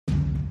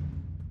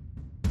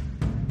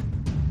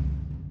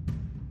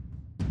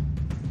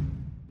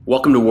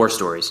Welcome to War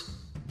Stories.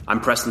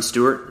 I'm Preston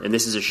Stewart, and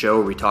this is a show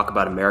where we talk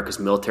about America's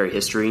military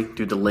history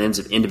through the lens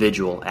of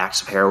individual acts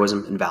of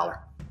heroism and valor.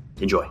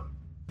 Enjoy.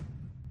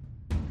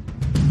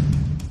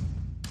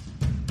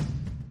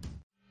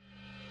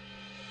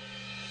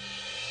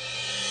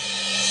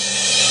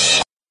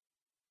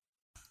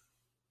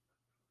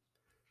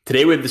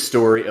 Today we have the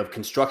story of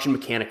construction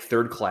mechanic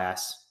 3rd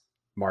class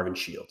Marvin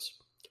Shields.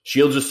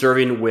 Shields was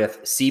serving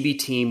with CB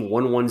Team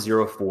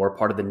 1104,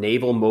 part of the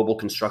Naval Mobile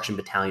Construction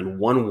Battalion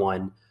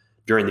 11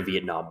 during the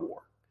Vietnam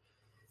War.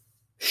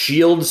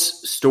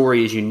 Shields'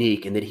 story is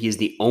unique in that he is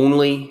the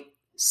only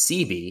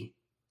CB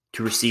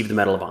to receive the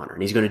Medal of Honor,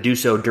 and he's going to do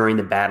so during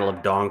the Battle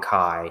of Dong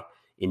Khai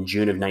in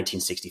June of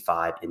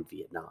 1965 in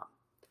Vietnam.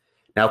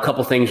 Now, a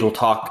couple things we'll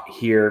talk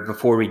here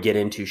before we get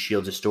into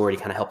Shields' story to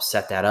kind of help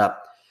set that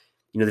up.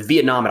 You know, the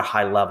Vietnam at a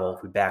high level,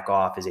 if we back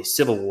off, is a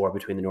civil war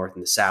between the North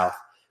and the South.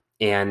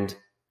 And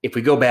if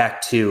we go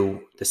back to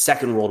the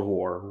Second World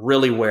War,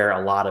 really where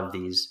a lot of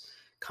these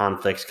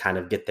conflicts kind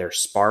of get their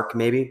spark,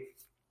 maybe,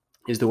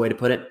 is the way to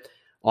put it.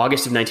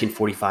 August of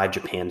 1945,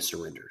 Japan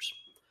surrenders.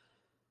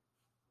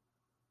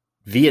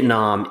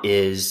 Vietnam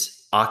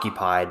is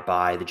occupied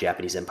by the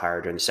Japanese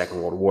Empire during the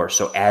Second World War.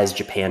 So as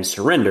Japan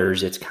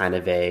surrenders, it's kind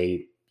of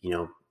a,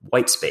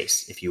 white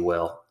space, if you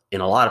will, in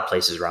a lot of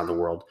places around the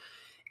world.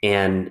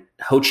 And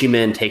Ho Chi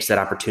Minh takes that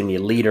opportunity, a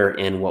leader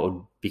in what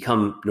would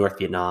become North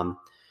Vietnam,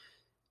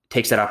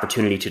 takes that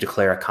opportunity to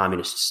declare a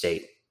communist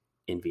state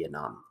in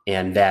Vietnam.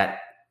 And that,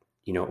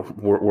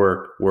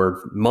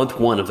 we're month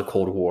one of the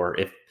Cold War,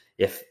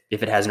 if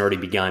it hasn't already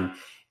begun,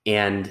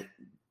 and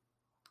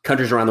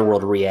countries around the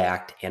world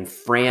react. And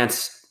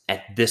France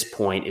at this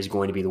point is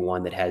going to be the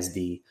one that has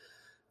the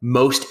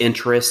most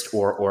interest,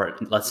 or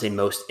let's say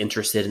most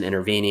interested in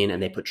intervening,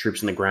 and they put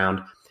troops on the ground.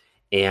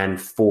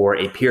 And for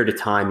a period of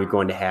time, you're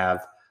going to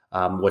have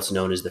what's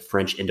known as the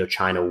French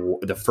Indochina War,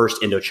 the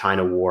First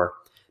Indochina War,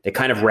 that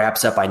kind of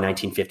wraps up by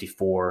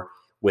 1954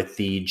 with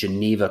the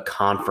Geneva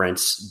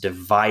Conference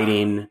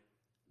dividing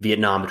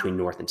Vietnam between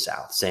North and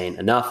South, saying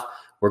enough,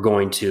 we're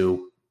going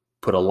to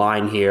put a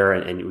line here,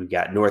 and we've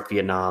got North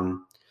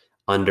Vietnam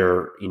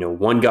under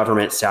one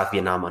government, South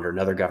Vietnam under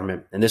another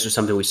government. And this was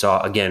something we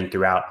saw again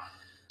throughout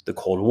the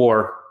Cold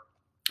War.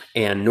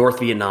 And North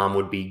Vietnam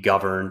would be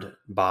governed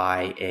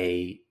by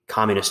a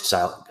communist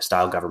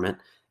style government,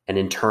 and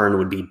in turn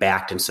would be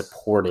backed and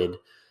supported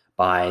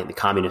by the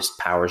communist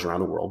powers around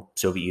the world.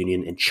 Soviet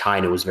Union and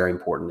China was very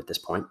important at this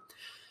point.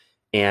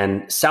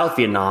 And South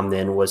Vietnam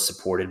then was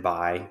supported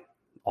by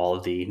all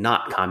of the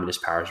not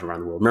communist powers around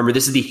the world. Remember,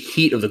 this is the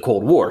heat of the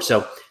Cold War.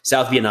 So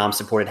South Vietnam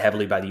supported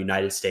heavily by the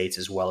United States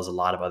as well as a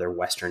lot of other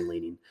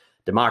Western-leaning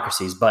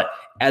democracies. But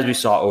as we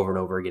saw over and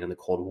over again in the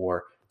Cold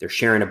War, they're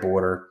sharing a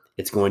border.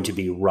 It's going to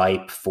be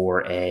ripe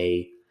for it's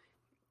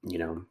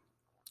going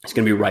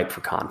to be ripe for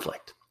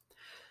conflict.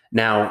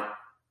 Now,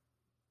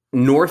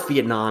 North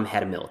Vietnam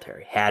had a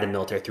military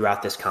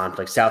throughout this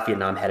conflict. South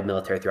Vietnam had a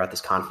military throughout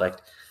this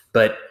conflict.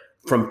 But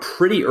from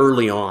pretty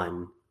early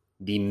on,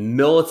 the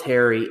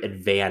military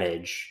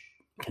advantage,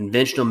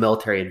 conventional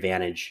military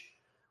advantage,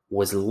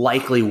 was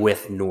likely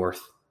with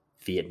North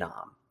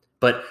Vietnam.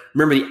 But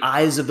remember, the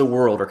eyes of the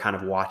world are kind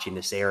of watching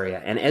this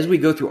area. And as we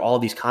go through all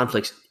these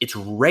conflicts, it's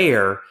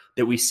rare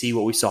that we see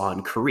what we saw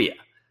in Korea,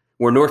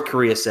 where North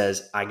Korea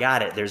says, I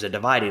got it, there's a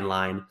dividing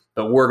line,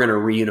 but we're going to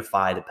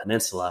reunify the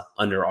peninsula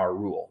under our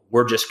rule.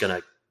 We're just going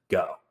to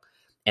go.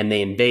 And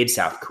they invade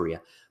South Korea.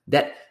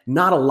 That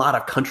not a lot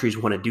of countries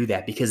want to do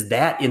that, because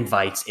that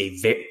invites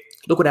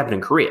look what happened in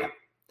Korea.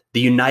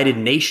 The United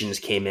Nations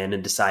came in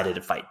and decided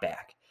to fight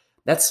back.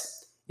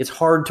 It's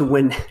hard to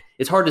win.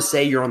 It's hard to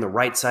say you're on the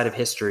right side of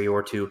history,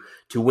 or to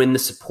win the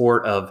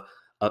support of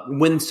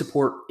win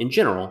support in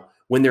general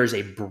when there's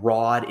a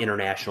broad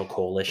international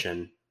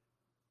coalition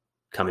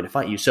coming to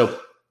fight you. So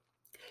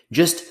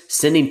just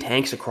sending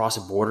tanks across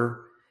a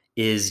border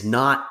is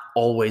not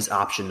always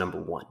option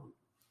number one.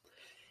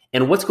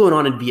 And what's going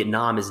on in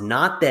Vietnam is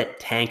not that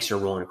tanks are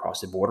rolling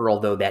across the border,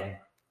 although that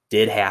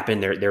did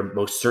happen. There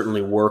most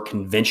certainly were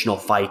conventional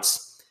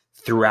fights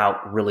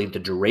throughout really the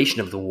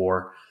duration of the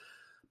war,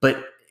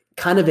 but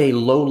kind of a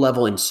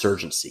low-level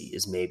insurgency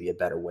is maybe a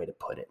better way to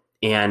put it.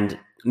 And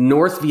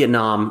North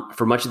Vietnam,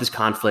 for much of this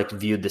conflict,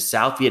 viewed the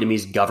South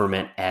Vietnamese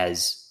government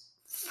as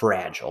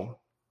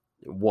fragile.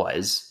 It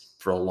was,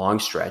 for a long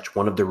stretch,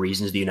 one of the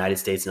reasons the United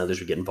States and others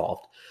would get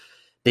involved.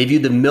 They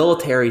viewed the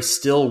military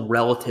still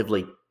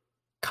relatively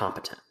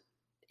competent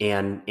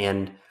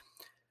and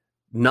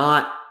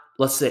not,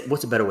 let's say,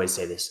 what's a better way to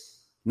say this?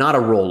 Not a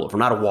rollover,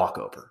 not a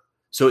walkover.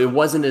 So it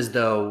wasn't as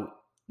though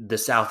the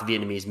South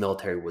Vietnamese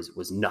military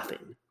was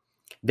nothing.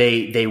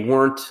 They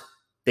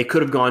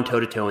could have gone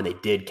toe-to-toe, and they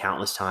did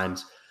countless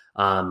times.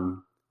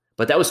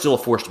 But that was still a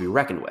force to be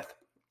reckoned with.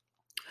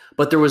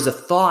 But there was a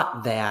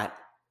thought that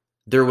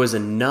there was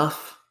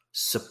enough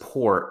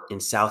support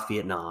in South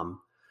Vietnam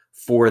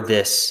for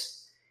this,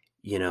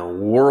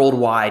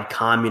 worldwide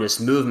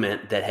communist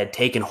movement that had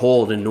taken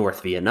hold in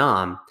North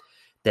Vietnam,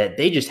 that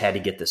they just had to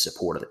get the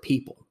support of the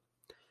people.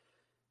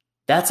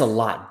 That's a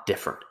lot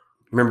different.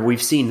 remember,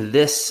 we've seen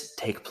this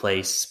take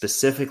place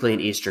specifically in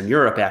Eastern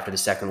Europe after the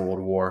Second World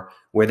War,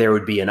 where there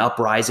would be an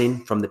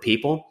uprising from the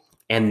people,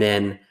 and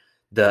then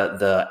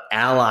the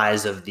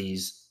allies of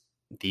these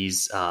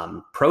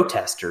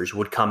protesters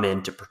would come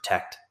in to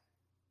protect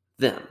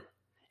them.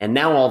 And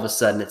now all of a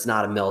sudden, it's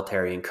not a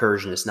military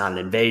incursion. It's not an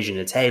invasion.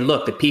 It's, hey,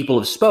 look, the people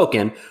have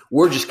spoken.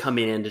 We're just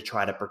coming in to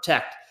try to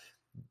protect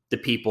the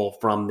people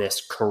from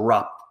this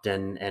corrupt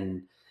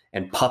and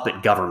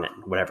puppet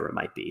government, whatever it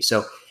might be.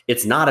 So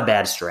it's not a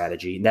bad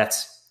strategy.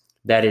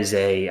 That is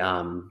a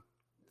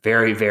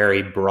very,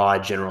 very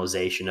broad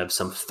generalization of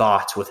some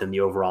thoughts within the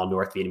overall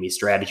North Vietnamese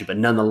strategy. But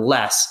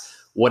nonetheless,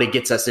 what it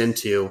gets us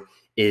into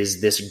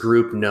is this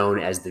group known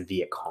as the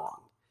Viet Cong.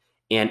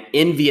 And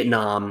in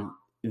Vietnam,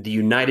 the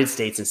United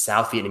States and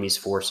South Vietnamese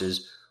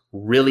forces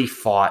really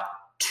fought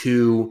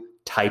two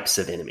types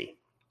of enemy.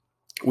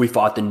 We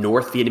fought the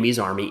North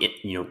Vietnamese Army,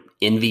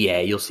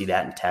 NVA, you'll see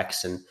that in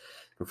text and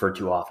referred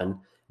to often.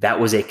 That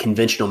was a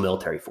conventional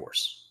military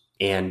force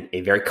and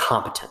a very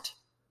competent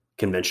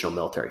conventional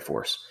military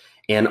force.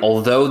 And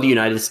although the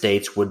United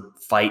States would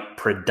fight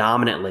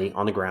predominantly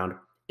on the ground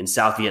in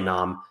South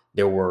Vietnam,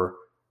 there were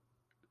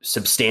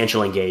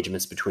substantial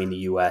engagements between the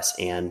U.S.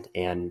 and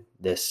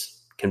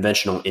this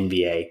conventional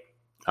NVA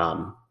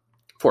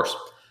force.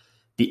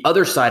 The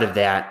other side of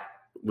that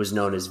was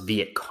known as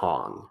Viet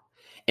Cong.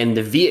 And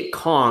the Viet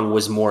Cong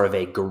was more of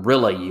a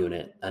guerrilla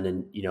unit.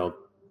 And,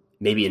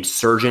 maybe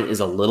insurgent is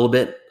a little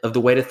bit of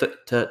the way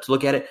to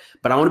look at it.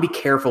 But I want to be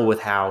careful with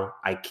how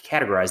I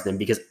categorize them,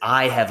 because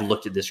I have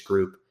looked at this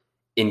group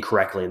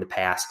incorrectly in the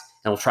past,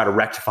 and we'll try to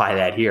rectify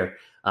that here.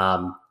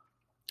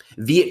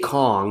 Viet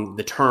Cong,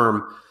 the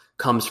term,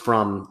 comes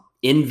from,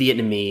 in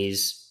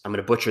Vietnamese, I'm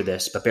going to butcher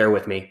this, but bear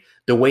with me.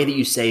 The way that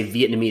you say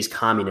Vietnamese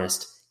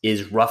communist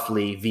is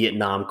roughly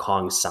Vietnam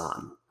Cong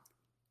San.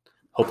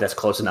 Hope that's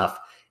close enough.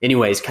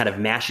 Anyways, kind of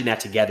mashing that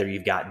together,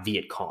 you've got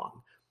Viet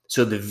Cong.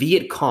 So the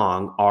Viet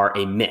Cong are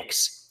a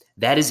mix.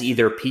 That is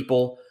either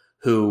people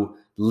who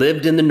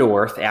lived in the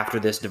North after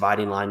this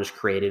dividing line was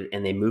created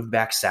and they moved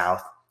back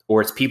south,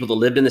 or it's people that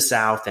lived in the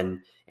South and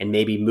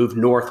maybe moved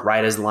north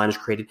right as the line was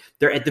created.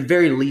 They're at the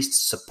very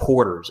least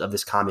supporters of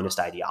this communist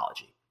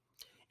ideology.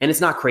 And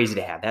it's not crazy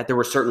to have that. There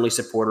were certainly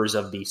supporters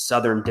of the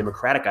Southern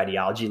democratic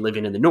ideology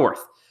living in the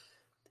North.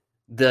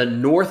 The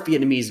North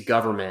Vietnamese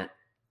government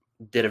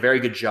did a very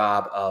good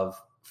job of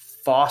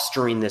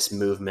fostering this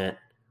movement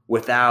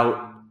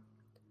without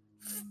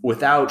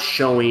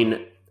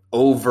showing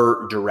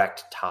overt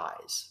direct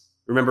ties.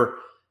 Remember,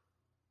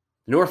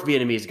 the North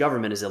Vietnamese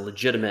government is a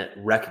legitimate,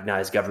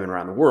 recognized government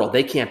around the world.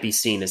 They can't be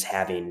seen as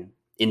having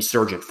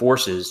insurgent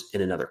forces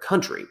in another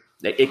country.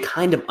 It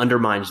kind of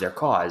undermines their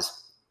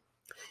cause,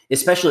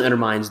 especially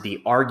undermines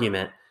the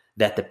argument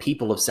that the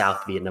people of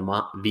South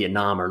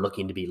Vietnam are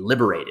looking to be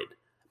liberated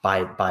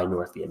by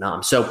North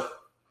Vietnam. So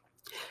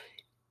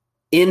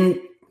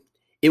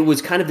it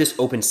was kind of this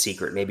open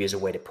secret, maybe as a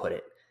way to put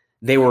it.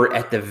 They were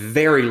at the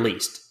very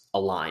least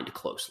aligned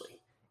closely.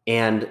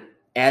 And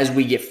as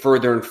we get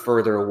further and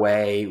further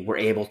away, we're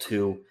able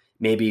to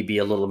maybe be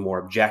a little more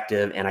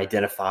objective and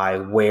identify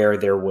where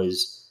there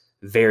was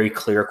very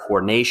clear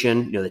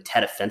coordination. The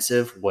Tet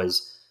Offensive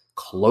was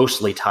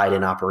closely tied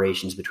in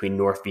operations between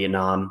North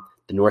Vietnam,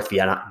 the North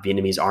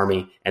Vietnamese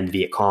Army, and the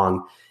Viet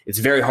Cong. It's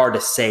very hard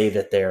to say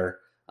that they're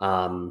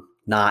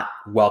not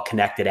well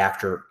connected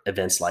after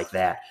events like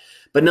that.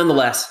 But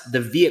nonetheless,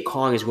 the Viet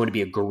Cong is going to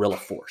be a guerrilla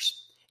force.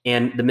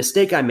 And the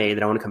mistake I made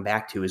that I want to come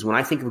back to is when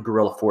I think of a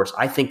guerrilla force,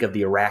 I think of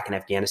the Iraq and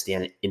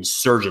Afghanistan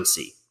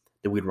insurgency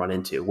that we'd run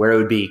into, where it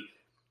would be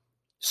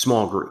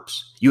small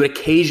groups. You would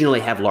occasionally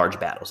have large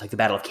battles, like the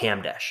Battle of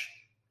Kamdesh,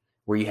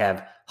 where you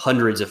have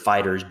hundreds of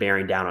fighters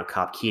bearing down on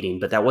Cop Keating,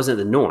 but that wasn't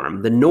the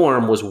norm. The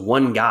norm was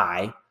one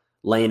guy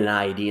laying an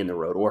IED in the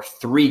road, or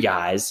three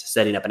guys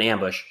setting up an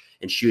ambush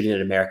and shooting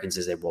at Americans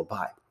as they rolled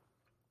by.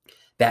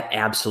 That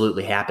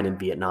absolutely happened in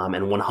Vietnam,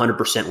 and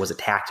 100% was a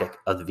tactic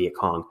of the Viet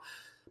Cong.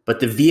 But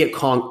the Viet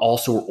Cong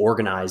also were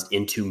organized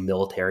into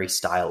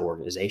military-style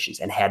organizations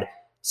and had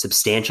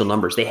substantial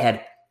numbers. They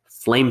had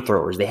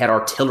flamethrowers, they had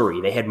artillery,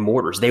 they had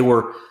mortars. They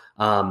were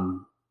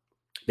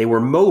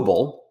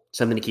mobile,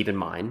 something to keep in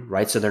mind,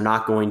 right? So they're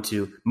not going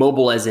to,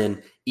 mobile as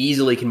in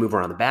easily can move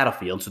around the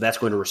battlefield. So that's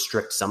going to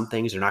restrict some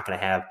things. They're not going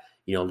to have,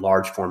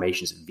 large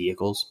formations of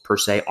vehicles per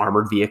se.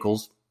 Armored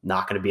vehicles,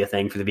 not going to be a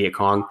thing for the Viet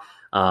Cong.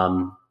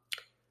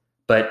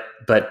 But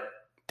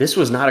this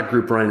was not a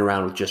group running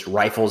around with just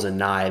rifles and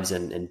knives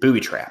and booby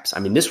traps. I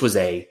mean, this was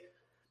a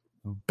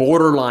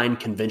borderline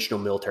conventional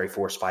military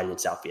force fighting in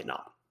South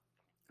Vietnam.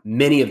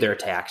 Many of their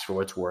attacks, for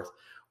what it's worth,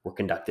 were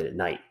conducted at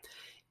night.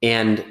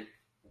 And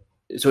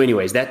so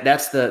anyways,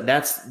 that's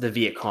the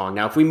Viet Cong.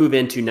 Now, if we move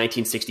into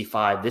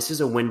 1965, this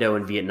is a window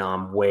in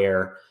Vietnam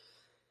where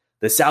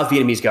the South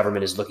Vietnamese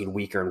government is looking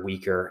weaker and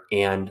weaker.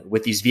 And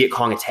with these Viet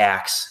Cong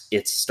attacks,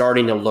 it's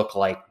starting to look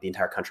like the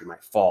entire country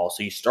might fall.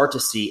 So you start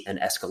to see an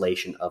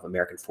escalation of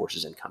American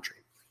forces in country.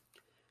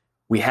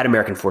 We had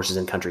American forces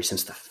in country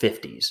since the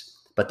 50s,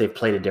 but they've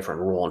played a different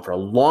role. And for a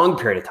long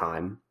period of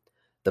time,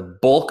 the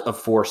bulk of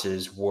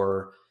forces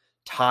were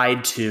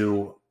tied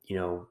to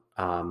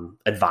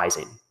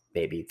advising.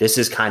 Maybe this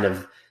is kind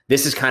of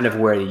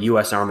where the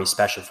U.S. Army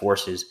Special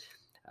Forces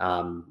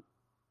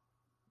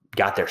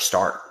got their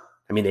start.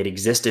 I mean, they'd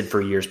existed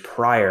for years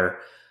prior,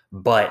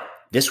 but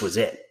this was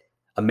it.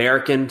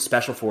 American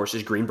Special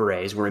Forces, Green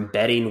Berets, were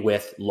embedding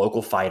with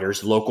local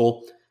fighters,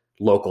 local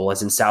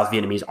as in South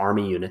Vietnamese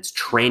Army units,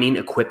 training,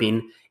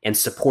 equipping, and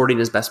supporting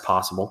as best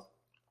possible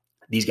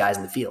these guys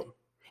in the field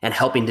and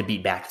helping to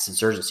beat back this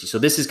insurgency. So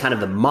this is kind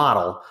of the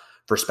model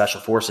for Special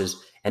Forces,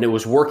 and it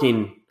was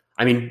working.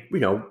 I mean,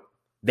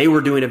 they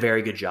were doing a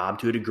very good job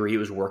to a degree. It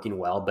was working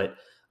well, but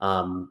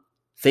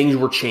things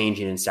were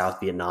changing in South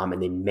Vietnam,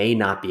 and they may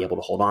not be able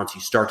to hold on. So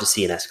you start to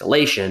see an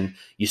escalation.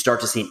 You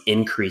start to see an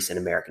increase in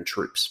American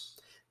troops.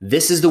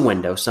 This is the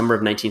window, summer of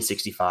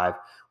 1965.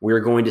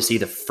 We're going to see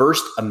the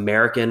first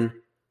American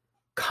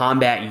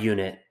combat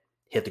unit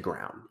hit the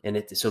ground.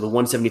 And so the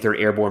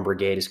 173rd Airborne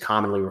Brigade is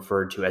commonly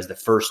referred to as the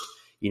first,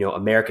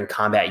 American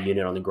combat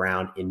unit on the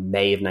ground in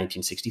May of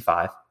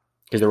 1965,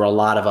 because there were a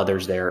lot of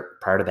others there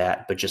prior to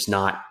that, but just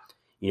not,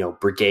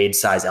 brigade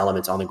size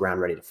elements on the ground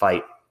ready to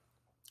fight.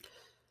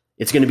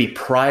 It's going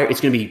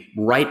to be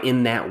right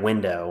in that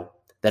window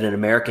that an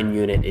American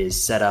unit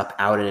is set up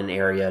out in an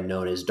area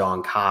known as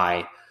Dong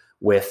Khai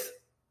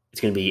it's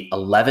going to be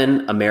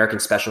 11 American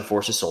Special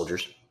Forces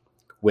soldiers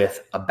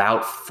with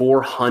about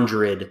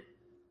 400,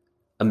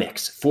 a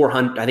mix,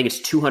 400, I think it's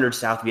 200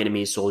 South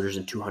Vietnamese soldiers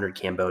and 200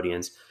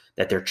 Cambodians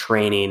that they're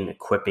training,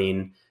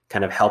 equipping,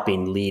 kind of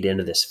helping lead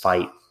into this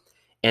fight.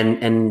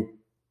 And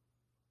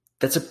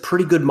that's a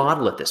pretty good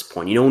model at this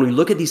point. When we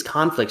look at these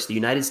conflicts, the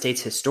United States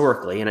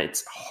historically, and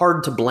it's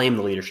hard to blame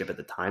the leadership at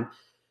the time,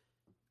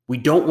 we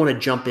don't want to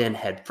jump in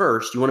head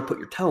first. You want to put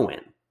your toe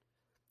in.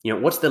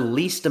 What's the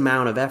least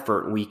amount of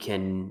effort we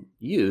can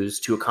use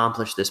to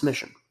accomplish this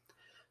mission?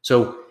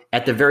 So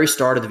at the very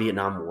start of the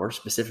Vietnam War,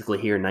 specifically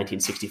here in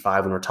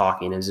 1965 when we're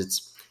talking, is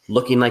it's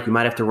looking like we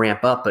might have to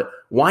ramp up, but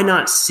why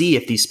not see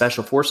if these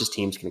Special Forces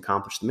teams can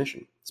accomplish the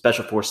mission?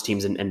 Special Forces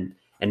teams and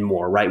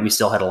more, right? We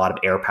still had a lot of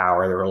air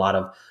power. There were a lot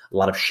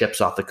of ships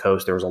off the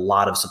coast. There was a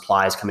lot of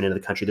supplies coming into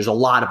the country. There's a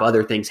lot of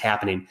other things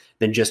happening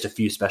than just a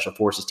few Special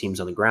Forces teams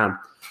on the ground.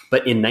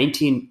 But prior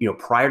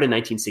to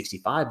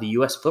 1965, the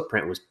U.S.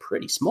 footprint was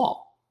pretty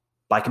small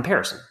by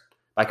comparison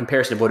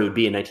of what it would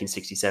be in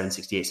 1967,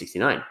 68,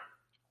 69.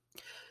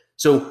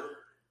 So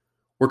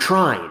we're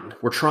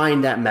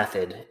trying that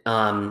method.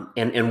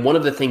 And one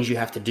of the things you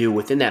have to do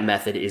within that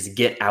method is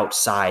get out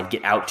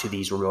to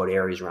these remote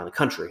areas around the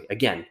country.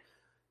 Again,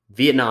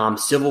 Vietnam,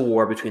 civil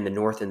war between the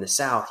North and the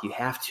South, you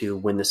have to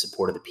win the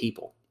support of the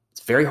people.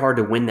 It's very hard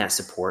to win that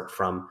support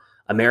from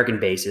American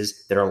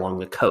bases that are along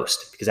the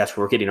coast, because that's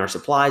where we're getting our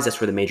supplies. That's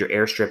where the major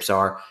airstrips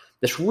are.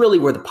 That's really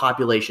where the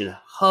population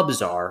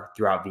hubs are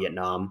throughout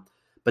Vietnam.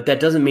 But that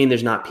doesn't mean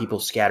there's not people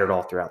scattered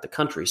all throughout the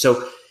country.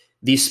 So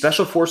these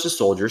Special Forces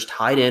soldiers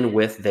tied in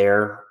with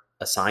their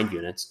assigned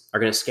units are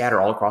going to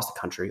scatter all across the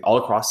country, all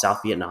across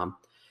South Vietnam,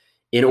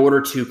 in order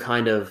to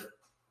kind of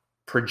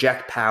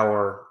project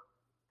power,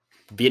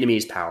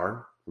 Vietnamese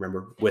power,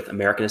 remember, with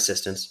American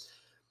assistance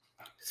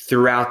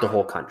throughout the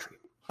whole country.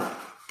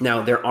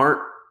 Now, there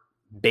aren't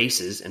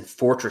bases and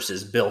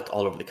fortresses built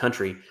all over the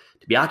country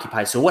to be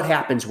occupied. So what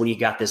happens when you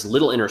got this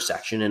little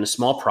intersection in a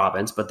small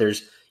province, but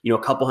there's, a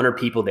couple hundred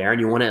people there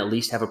and you want to at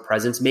least have a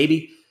presence?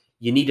 Maybe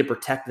you need to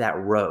protect that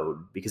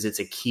road because it's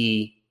a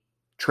key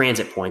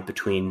transit point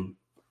between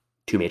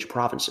two major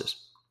provinces.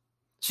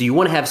 So you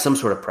want to have some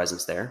sort of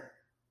presence there.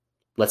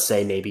 Let's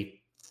say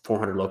maybe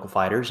 400 local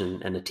fighters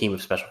and a team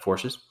of Special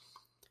Forces.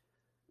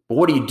 But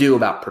what do you do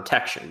about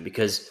protection?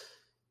 Because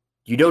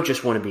you don't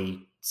just want to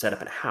be set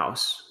up in a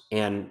house,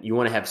 and you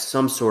want to have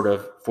some sort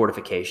of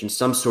fortification,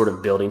 some sort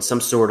of building,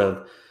 some sort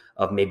of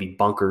maybe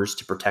bunkers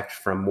to protect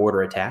from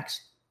mortar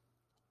attacks.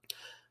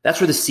 That's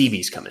where the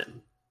Seabees come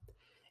in.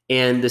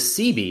 And the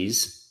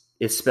Seabees,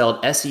 it's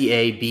spelled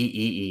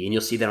Seabee, and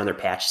you'll see that on their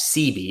patch,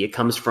 Seabee. It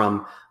comes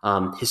from,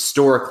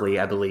 historically,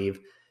 I believe,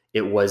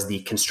 it was the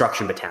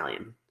construction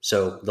battalion.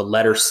 So the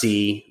letter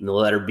C and the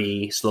letter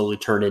B slowly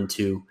turned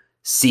into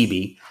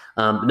Seabee.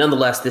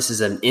 Nonetheless, this is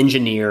an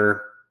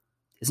engineer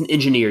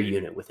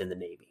unit within the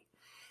Navy.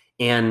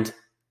 And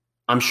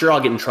I'm sure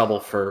I'll get in trouble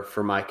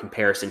for my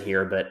comparison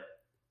here, but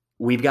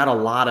we've got a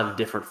lot of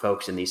different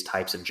folks in these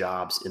types of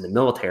jobs in the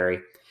military.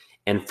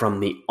 And from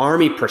the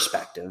Army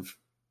perspective,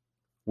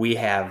 we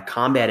have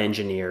combat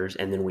engineers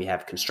and then we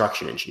have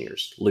construction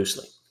engineers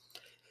loosely.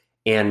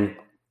 And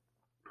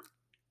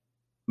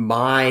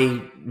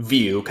my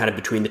view kind of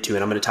between the two,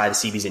 and I'm going to tie the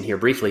Seabees in here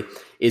briefly,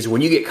 is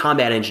when you get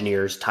combat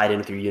engineers tied in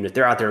with your unit,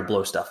 they're out there to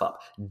blow stuff up.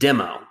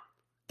 Demo.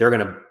 They're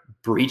going to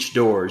breach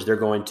doors. They're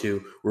going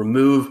to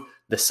remove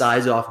the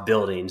size off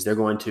buildings. They're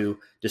going to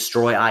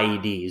destroy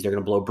IEDs. They're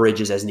going to blow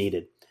bridges as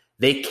needed.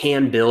 They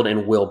can build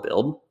and will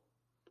build,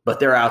 but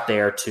they're out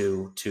there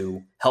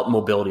to help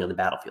mobility on the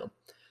battlefield.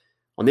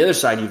 On the other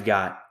side, you've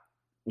got,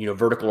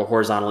 vertical or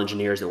horizontal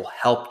engineers that will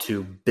help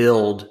to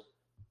build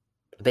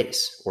a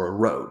base or a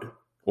road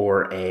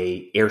or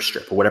a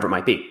airstrip or whatever it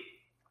might be.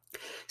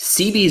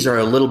 Seabees are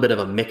a little bit of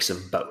a mix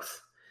of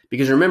both,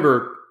 Because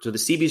remember, so the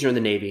Seabees are in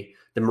the Navy.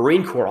 The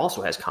Marine Corps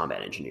also has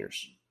combat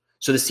engineers.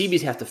 So the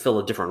Seabees have to fill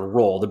a different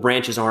role. The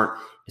branches aren't,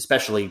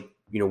 especially,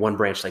 one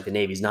branch like the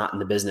Navy is not in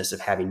the business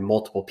of having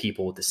multiple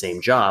people with the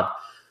same job.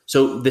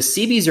 So the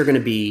Seabees are going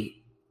to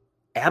be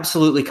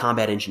absolutely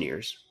combat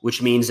engineers,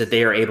 which means that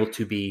they are able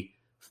to be,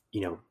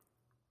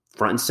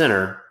 front and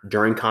center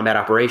during combat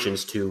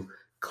operations to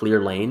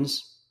clear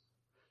lanes,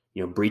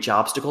 breach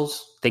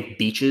obstacles. Think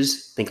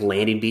beaches, think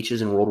landing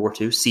beaches in World War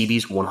II.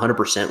 Seabees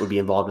 100% would be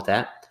involved with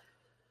that.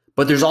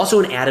 But there's also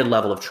an added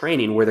level of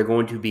training where they're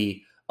going to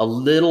be a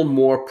little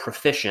more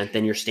proficient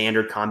than your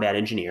standard combat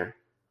engineer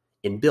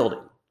in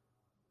building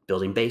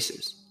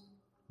bases,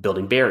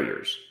 building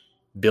barriers,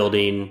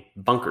 building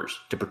bunkers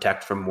to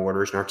protect from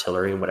mortars and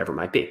artillery and whatever it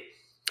might be.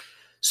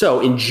 So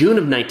in June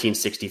of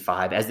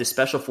 1965, as the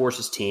Special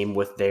Forces team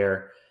with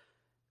their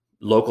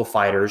local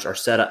fighters are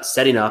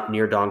setting up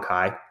near Dong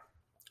Cai,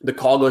 the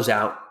call goes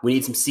out, we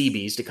need some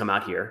Seabees to come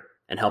out here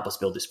and help us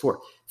build this fort.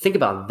 Think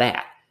about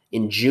that.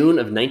 In June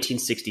of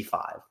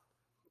 1965,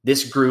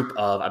 this group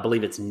of, I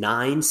believe it's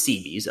 9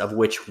 Seabees, of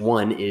which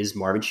one is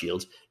Marvin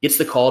Shields, gets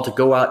the call to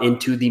go out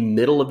into the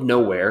middle of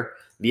nowhere,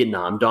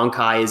 Vietnam. Dong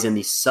Cai is in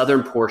the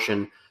southern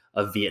portion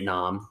of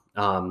Vietnam,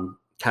 kind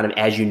of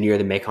as you near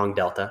the Mekong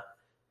Delta.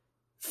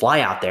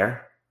 Fly out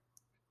there.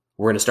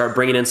 We're going to start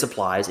bringing in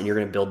supplies, and you're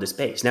going to build this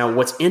base. Now,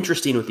 what's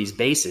interesting with these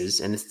bases,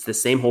 and it's the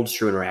same holds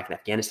true in Iraq and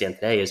Afghanistan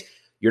today, is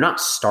you're not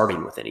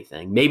starting with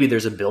anything. Maybe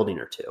there's a building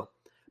or two.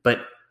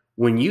 But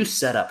when you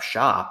set up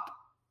shop,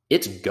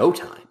 it's go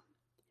time.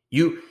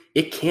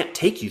 It can't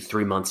take you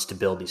 3 months to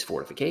build these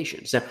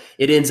fortifications. Now,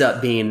 it ends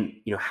up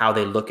being, how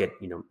they look at,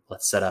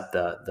 let's set up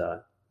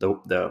the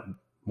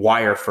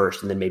wire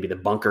first, and then maybe the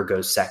bunker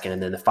goes second,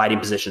 and then the fighting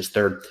positions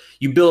third.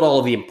 You build all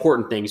of the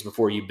important things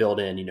before you build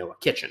in, a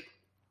kitchen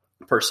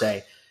per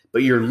se.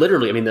 But you're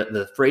literally,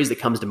 the phrase that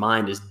comes to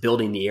mind is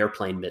building the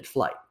airplane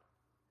mid-flight.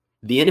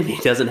 The enemy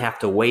doesn't have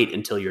to wait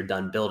until you're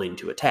done building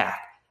to attack.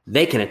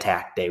 They can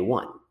attack day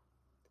 1.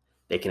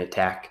 They can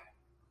attack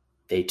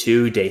day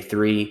 2, day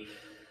 3,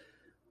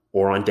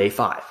 or on day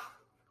 5,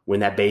 when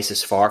that base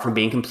is far from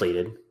being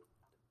completed.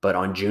 But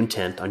on June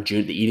 10th,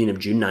 the evening of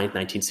June 9th,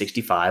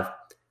 1965, a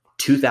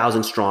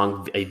 2,000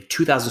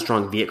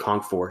 strong Viet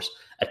Cong force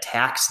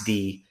attacks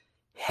the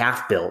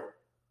half-built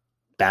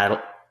battle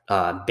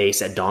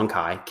base at Dong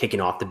Cai,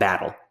 kicking off the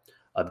Battle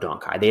of Dong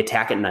Cai. They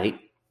attack at night,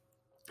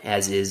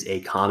 as is a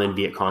common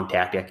Viet Cong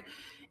tactic,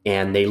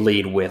 and they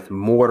lead with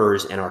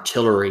mortars and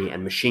artillery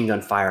and machine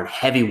gun fire and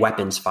heavy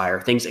weapons fire.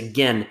 Things,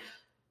 again,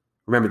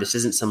 remember, this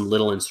isn't some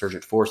little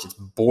insurgent force. It's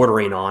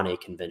bordering on a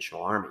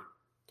conventional army.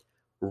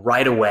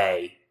 Right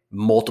away,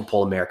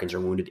 multiple Americans are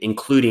wounded,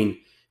 including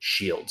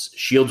Shields.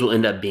 Shields will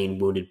end up being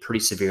wounded pretty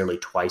severely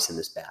twice in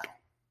this battle.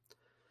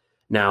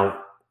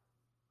 Now,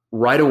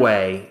 right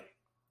away,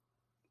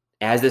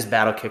 as this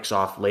battle kicks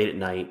off late at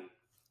night,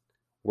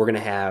 we're going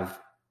to have,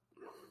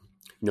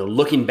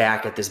 looking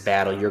back at this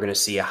battle, you're going to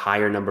see a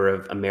higher number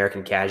of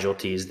American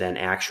casualties than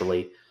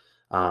actually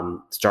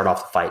start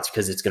off the fights,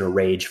 because it's going to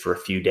rage for a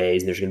few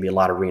days and there's going to be a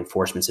lot of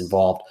reinforcements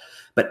involved.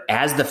 But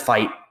as the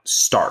fight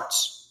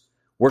starts,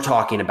 we're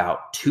talking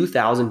about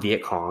 2,000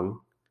 Viet Cong,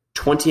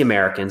 20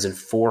 Americans, and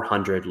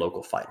 400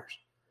 local fighters.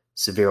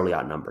 Severely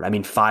outnumbered.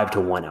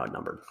 5-1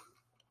 outnumbered.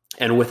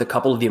 And with a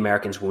couple of the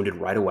Americans wounded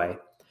right away,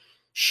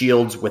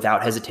 Shields,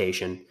 without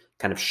hesitation,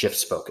 kind of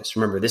shifts focus.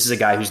 Remember, this is a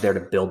guy who's there to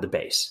build the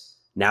base.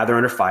 Now they're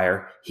under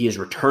fire. He is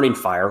returning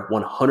fire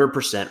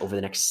 100% over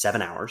the next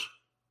 7 hours.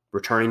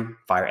 Returning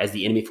fire as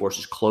the enemy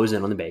forces close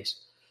in on the base.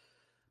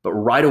 But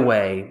right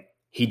away,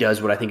 he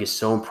does what I think is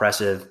so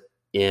impressive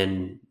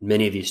in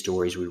many of these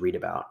stories we read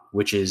about,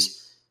 which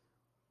is,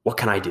 what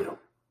can I do?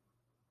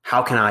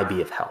 How can I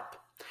be of help?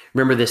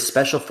 Remember, this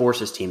Special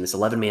Forces team, this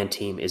 11-man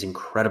team, is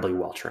incredibly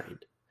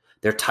well-trained.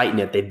 They're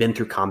tight-knit. They've been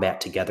through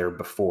combat together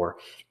before.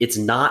 It's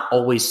not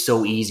always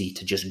so easy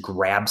to just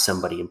grab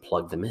somebody and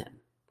plug them in.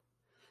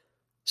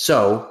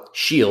 So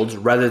Shields,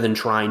 rather than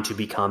trying to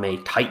become a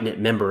tight-knit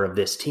member of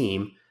this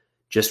team,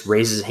 just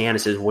raises his hand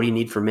and says, what do you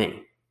need from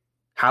me?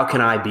 How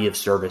can I be of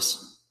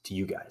service to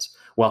you guys?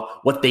 Well,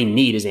 what they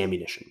need is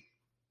ammunition.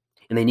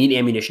 And they need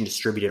ammunition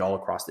distributed all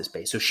across this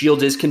base. So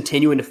Shields is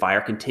continuing to fire,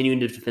 continuing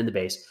to defend the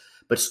base,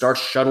 but starts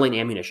shuttling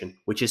ammunition,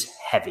 which is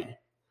heavy.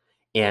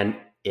 And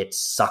it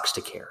sucks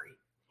to carry.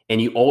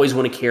 And you always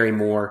want to carry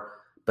more,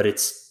 but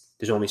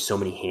there's only so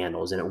many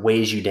handles, and it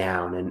weighs you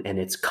down, and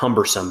it's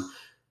cumbersome.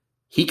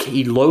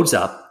 He loads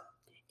up,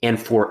 and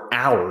for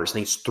hours, I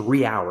think it's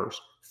 3 hours,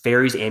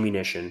 ferries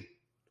ammunition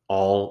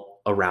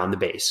all around the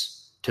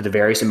base to the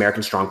various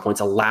American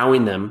strongpoints,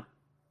 allowing them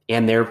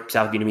and their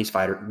South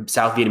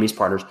Vietnamese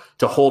partners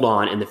to hold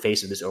on in the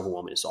face of this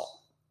overwhelming assault.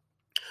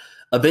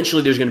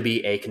 Eventually, there's going to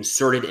be a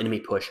concerted enemy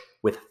push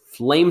with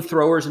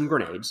flamethrowers and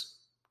grenades.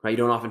 Right? You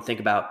don't often think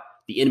about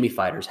the enemy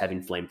fighters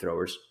having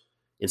flamethrowers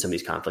in some of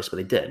these conflicts, but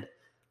they did.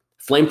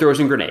 Flamethrowers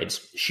and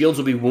grenades. Shields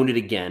will be wounded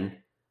again,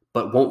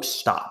 but won't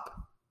stop.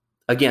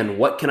 Again,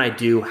 what can I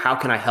do? How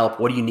can I help?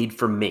 What do you need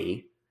from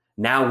me?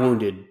 Now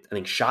wounded, I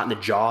think shot in the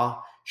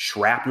jaw,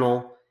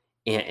 shrapnel,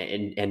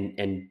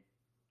 and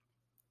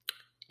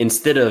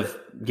instead of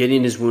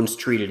getting his wounds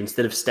treated,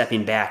 instead of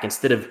stepping back,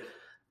 instead of,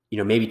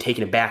 maybe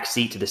taking a back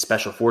seat to the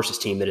special forces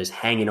team that is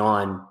hanging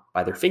on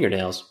by their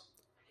fingernails,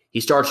 he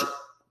starts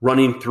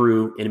running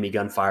through enemy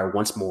gunfire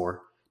once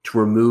more to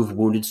remove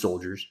wounded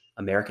soldiers,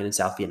 American and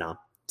South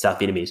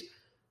Vietnamese,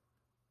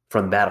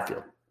 from the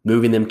battlefield,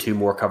 moving them to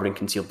more covered and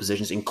concealed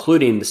positions,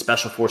 including the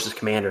special forces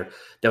commander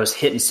that was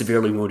hit and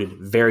severely wounded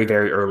very,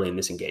 very early in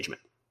this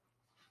engagement.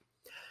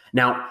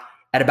 Now,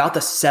 at about the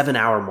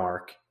 7-hour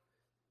mark,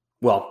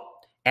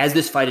 as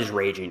this fight is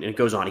raging, and it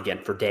goes on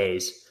again for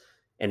days,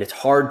 and it's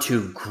hard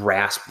to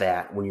grasp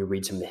that when you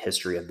read some of the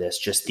history of this,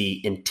 just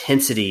the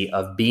intensity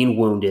of being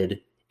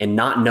wounded and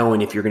not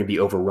knowing if you're going to be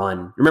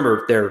overrun.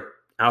 Remember, they're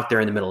out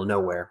there in the middle of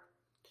nowhere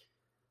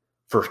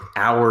for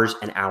hours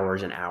and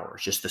hours and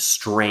hours, just the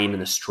strain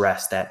and the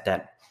stress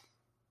that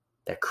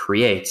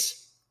creates.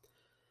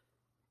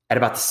 At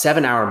about the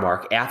 7-hour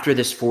mark, after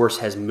this force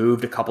has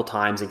moved a couple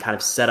times and kind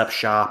of set up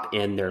shop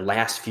in their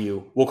last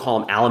few, we'll call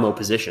them Alamo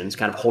positions,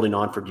 kind of holding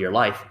on for dear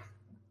life,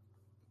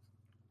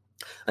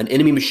 an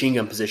enemy machine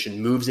gun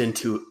team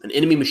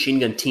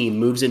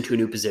moves into a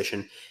new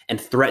position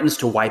and threatens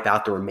to wipe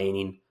out the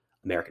remaining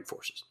American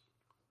forces.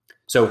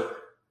 So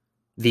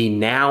the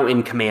now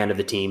in command of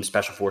the team,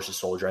 special forces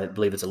soldier, I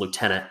believe it's a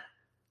lieutenant,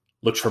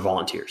 looks for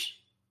volunteers.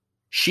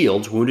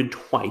 Shields, wounded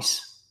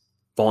twice,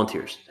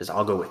 volunteers, says,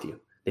 I'll go with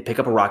you. They pick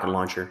up a rocket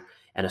launcher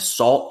and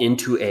assault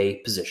into a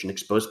position,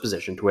 exposed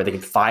position, to where they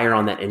can fire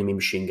on that enemy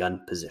machine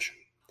gun position.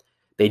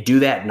 They do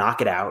that,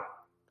 knock it out,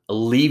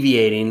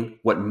 alleviating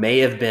what may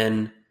have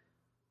been,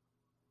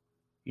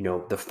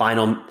 the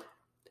final.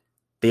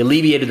 They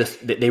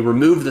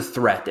removed the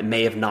threat that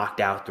may have knocked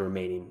out the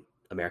remaining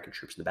American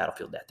troops in the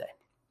battlefield that day.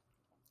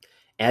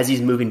 As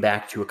he's moving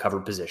back to a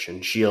covered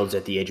position, Shields,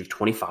 at the age of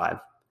 25,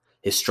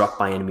 is struck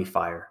by enemy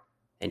fire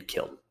and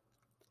killed.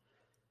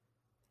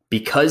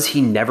 Because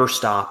he never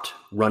stopped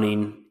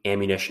running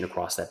ammunition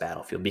across that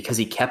battlefield, because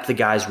he kept the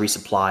guys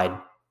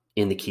resupplied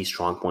in the key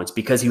strong points,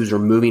 because he was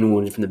removing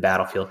wounded from the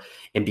battlefield,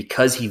 and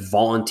because he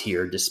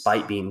volunteered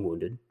despite being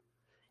wounded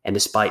and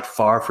despite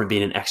far from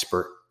being an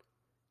expert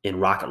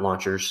in rocket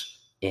launchers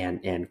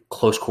and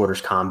close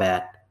quarters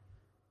combat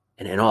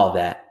and all of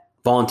that,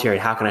 volunteering,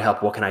 how can I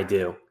help? What can I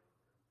do?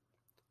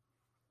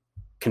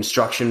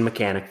 Construction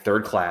mechanic,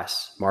 3rd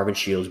class, Marvin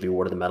Shields, be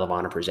awarded the Medal of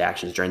Honor for his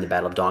actions during the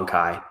Battle of Dong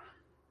Khai,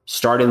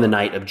 starting the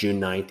night of June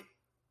 9th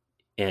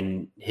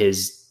and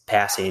his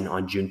passing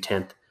on June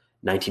 10th,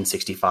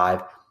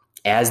 1965,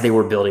 as they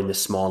were building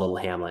this small little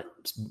hamlet,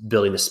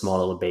 building this small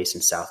little base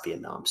in South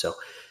Vietnam. So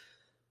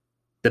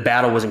the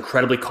battle was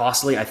incredibly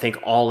costly. I think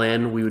all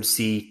in, we would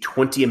see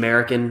 20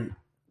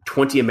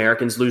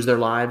 Americans lose their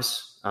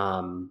lives,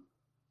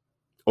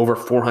 over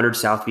 400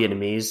 South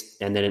Vietnamese,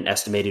 and then an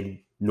estimated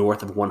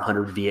north of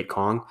 100 Viet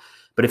Cong.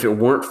 But if it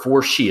weren't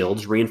for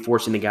Shields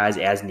reinforcing the guys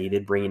as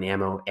needed, bringing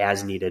ammo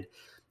as needed,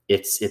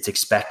 it's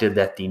expected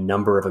that the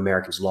number of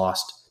Americans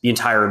lost, the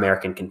entire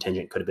American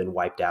contingent could have been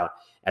wiped out,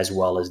 as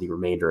well as the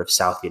remainder of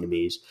South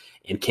Vietnamese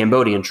and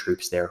Cambodian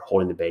troops there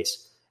holding the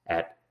base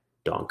at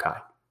Dong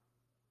Khai.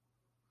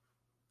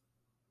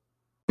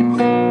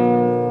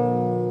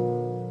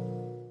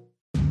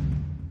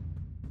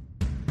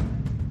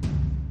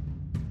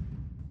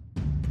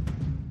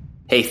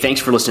 Hey,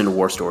 thanks for listening to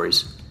War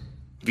Stories.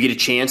 If you get a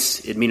chance,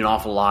 it'd mean an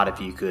awful lot if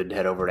you could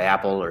head over to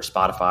Apple or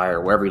Spotify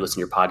or wherever you listen to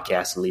your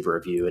podcast and leave a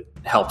review. It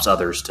helps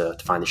others to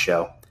find the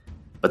show.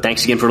 But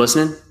thanks again for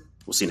listening.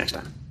 We'll see you next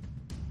time.